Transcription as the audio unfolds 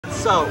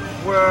So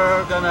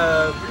we're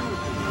gonna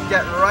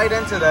get right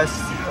into this.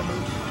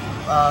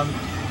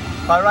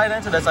 By right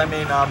into this, I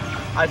mean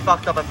I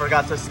fucked up. I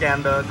forgot to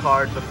scan the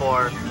card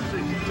before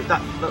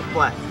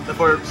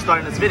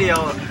starting this video,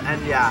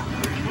 and yeah,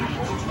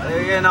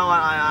 you know,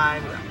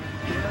 I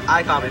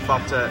can't be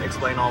fucked to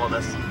explain all of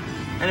this.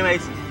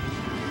 Anyways,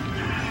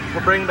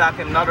 we're bringing back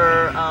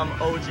another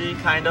OG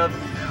kind of.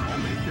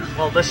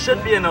 Well, this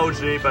should be an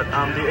OG, but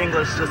the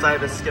English decided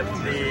to skip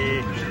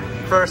the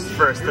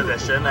first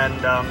edition,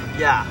 and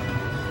yeah.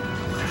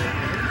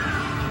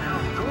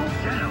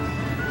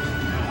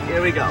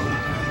 Here we go.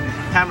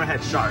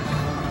 Hammerhead Shark.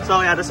 So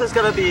yeah, this is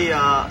gonna be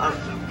a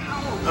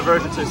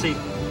version 2. See,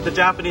 the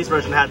Japanese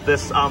version had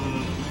this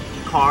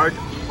card,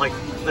 like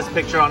this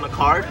picture on the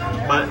card,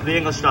 but the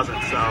English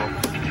doesn't, so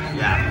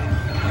yeah.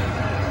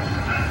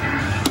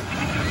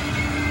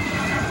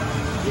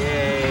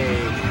 Yay.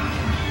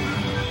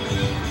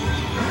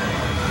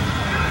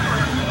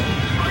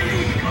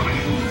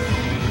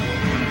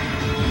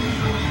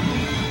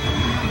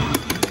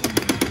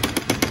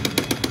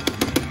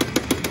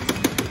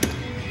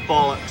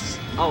 Bollocks.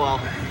 Oh well.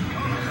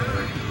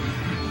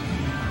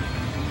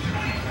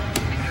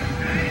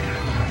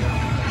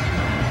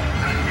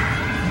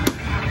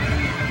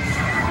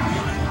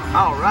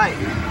 All right.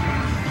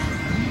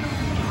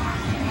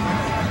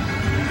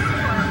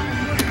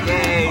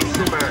 Yay,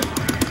 super.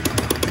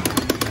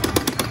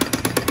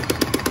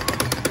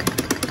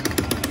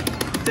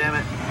 Damn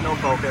it, no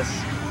focus.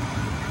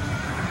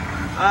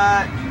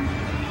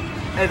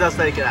 It does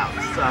take it out,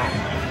 so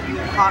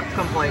can't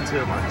complain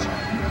too much.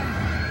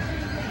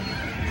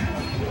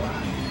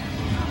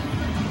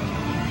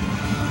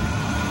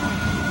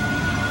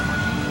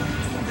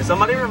 Can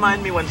somebody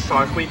remind me when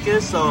Shark Week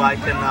is, so I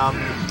can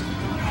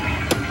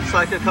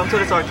come to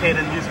this arcade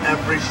and use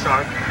every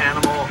shark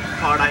animal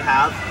card I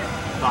have?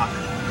 Fuck.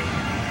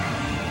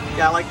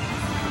 Yeah, like,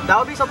 that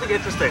would be something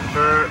interesting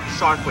for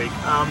Shark Week.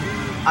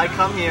 I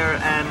come here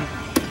and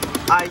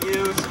I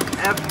use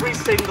every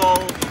single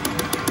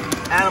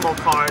animal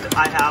card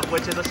I have,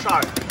 which is a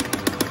shark.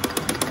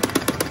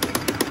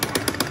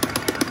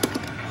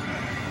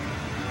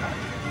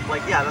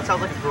 Like, yeah, that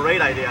sounds like a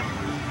great idea.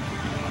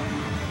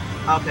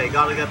 Okay,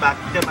 gotta get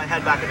my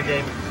head back in the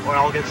game, or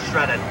I'll get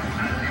shredded.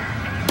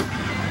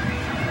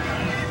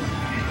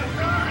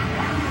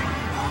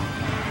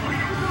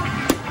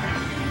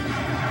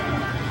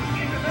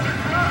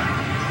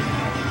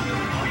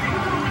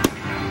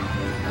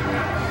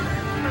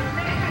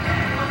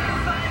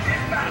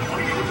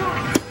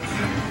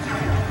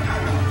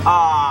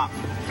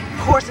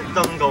 Of course it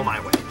doesn't go my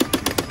way.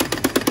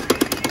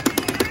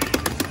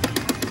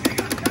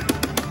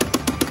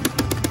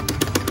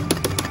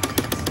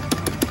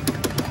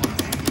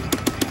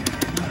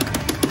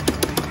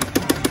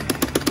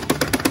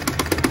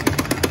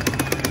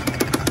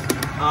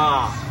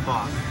 Ah,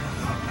 fuck.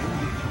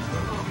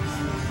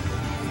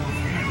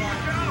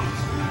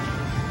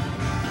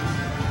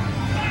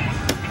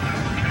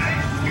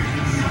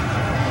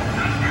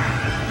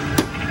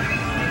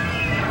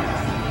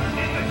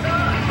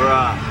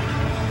 Bruh.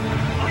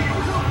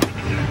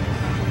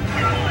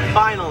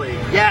 Finally,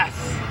 yes!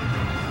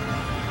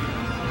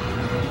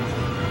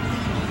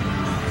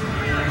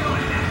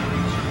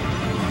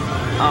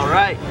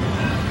 Alright.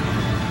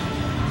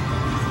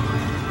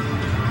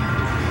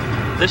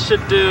 This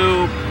should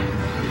do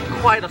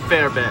quite a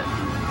fair bit.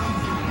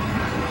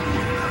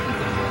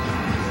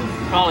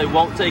 Probably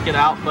won't take it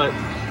out, but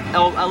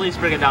it'll at least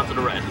bring it down to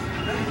the red.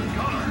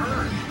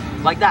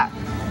 Like that.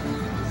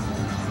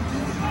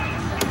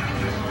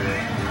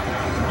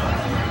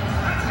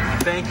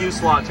 Thank you,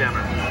 Sledgehammer.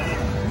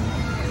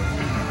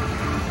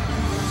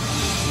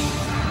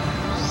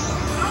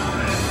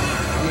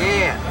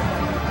 Yeah.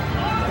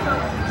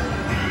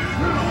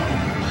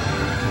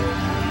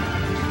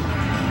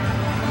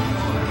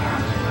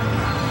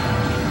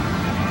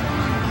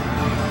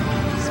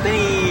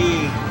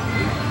 Spinny.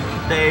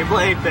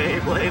 Beyblade,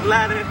 Beyblade,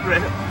 let it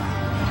rip.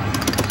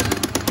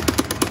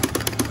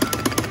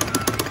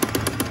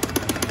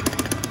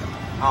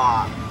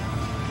 Aw.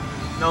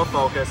 No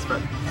focus,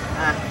 but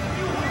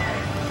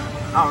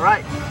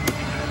Alright.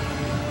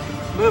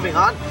 Moving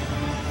on.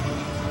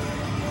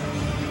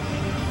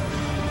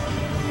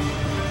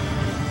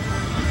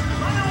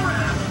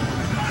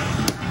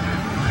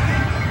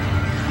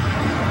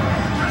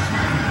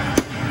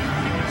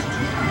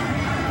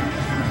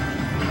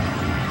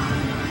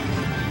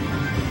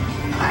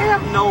 I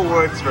have no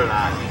words for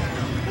that.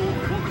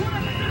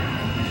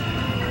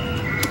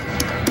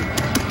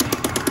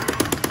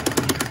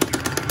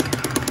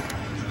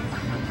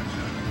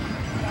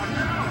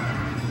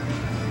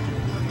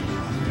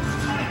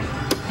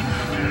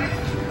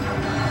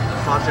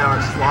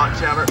 Slot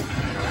jabber.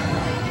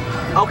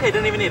 Okay,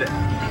 didn't even need it.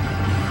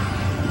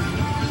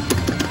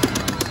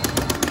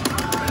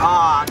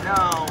 Ah,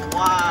 no,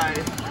 why?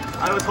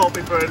 I was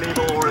hoping for an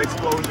evil or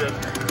explosion.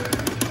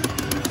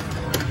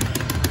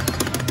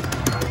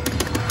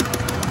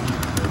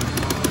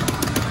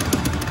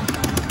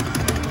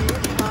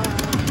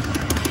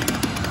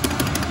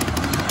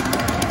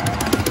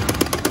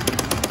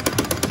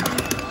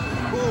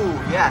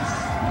 Yes.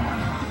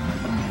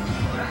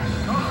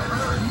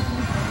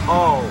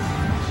 Oh.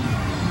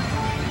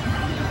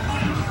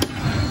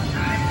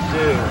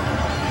 Dude.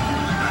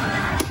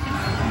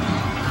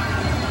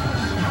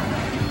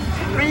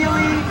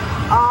 Really?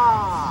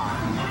 Ah.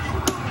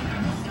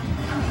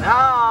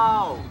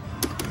 No.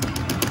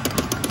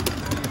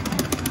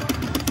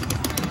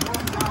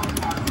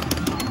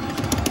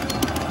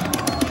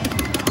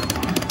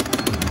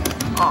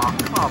 Oh,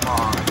 come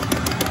on.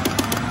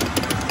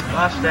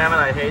 Gosh damn it,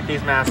 I hate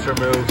these master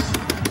moves.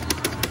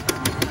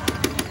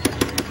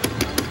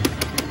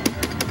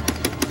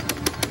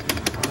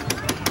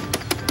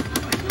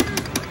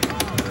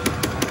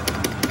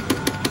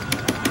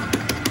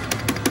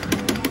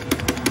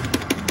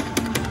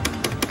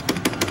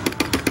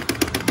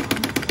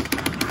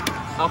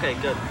 Okay,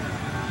 good.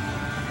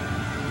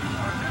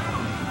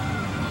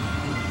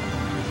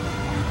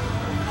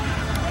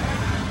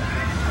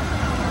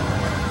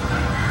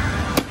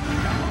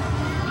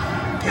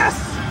 Yes!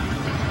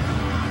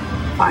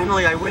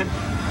 Finally, I win.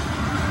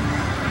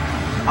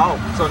 Oh,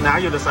 so now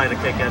you decide to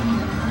kick in.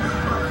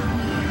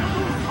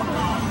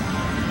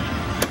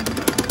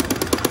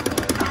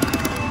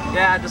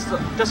 Yeah, just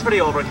for the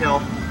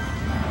overkill.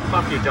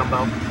 Fuck you,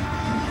 Jumbo.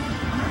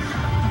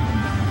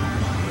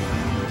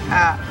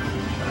 Ah.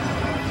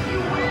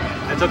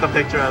 I took a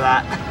picture of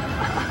that.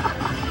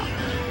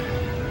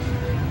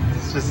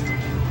 It's just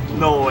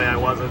no way I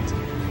wasn't.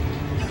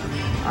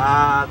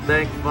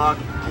 Thank fuck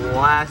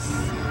bless.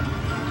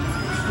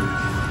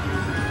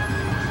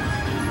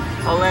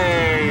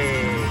 Olay!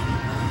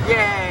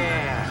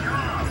 Yeah!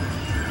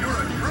 You're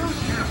a true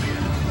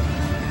champion.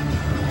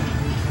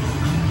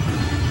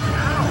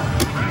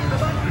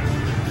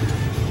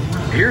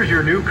 Here's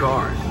your new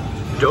card.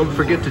 Don't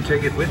forget to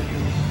take it with you.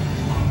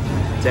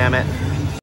 Damn it.